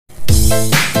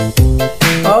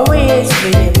Always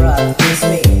remember this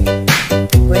way.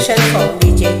 Question from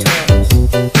Jitra.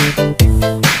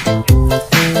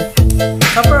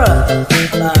 Cover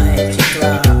by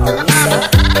Jitra or Lisa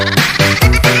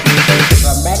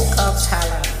from Bangkok,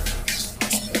 Thailand.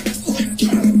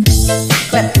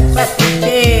 Clap, clap your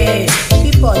hands.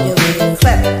 People, you will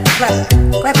clap, clap,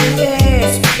 clap your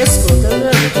hands. Let's go to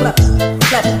the clap,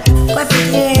 clap, clap your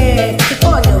hands.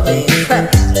 People, you will clap,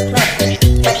 clap,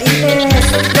 clap your hands.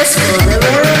 Let's go to the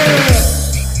world.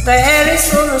 The air is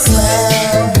full of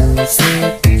smiles,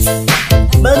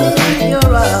 burning in your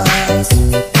eyes.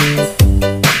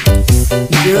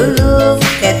 You look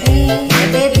at me,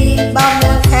 and baby, bomb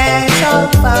your cash on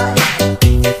fire.